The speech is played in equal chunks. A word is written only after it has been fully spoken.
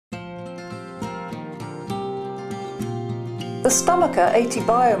The Stomacher 80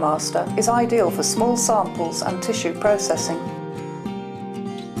 Biomaster is ideal for small samples and tissue processing.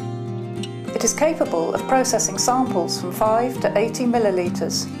 It is capable of processing samples from 5 to 80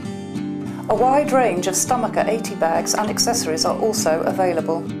 millilitres. A wide range of Stomacher 80 bags and accessories are also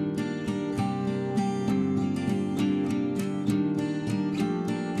available.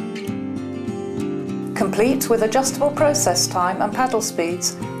 Complete with adjustable process time and paddle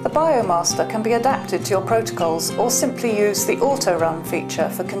speeds, the Biomaster can be adapted to your protocols or simply use the auto run feature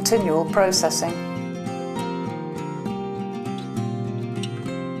for continual processing.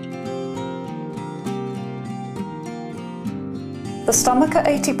 The Stomacher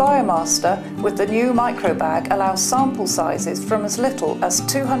 80 Biomaster with the new micro bag allows sample sizes from as little as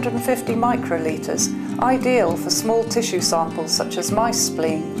 250 microlitres, ideal for small tissue samples such as mice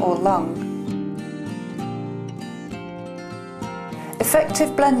spleen or lung.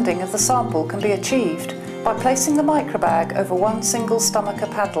 Effective blending of the sample can be achieved by placing the microbag over one single Stomacher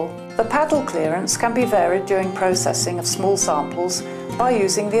paddle. The paddle clearance can be varied during processing of small samples by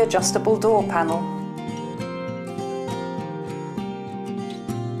using the adjustable door panel.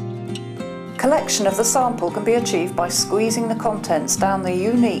 Collection of the sample can be achieved by squeezing the contents down the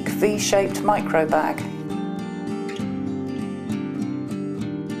unique V-shaped microbag.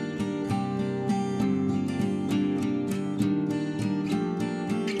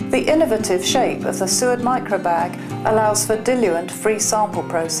 The innovative shape of the Seward microbag allows for diluent-free sample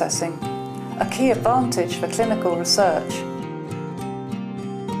processing, a key advantage for clinical research.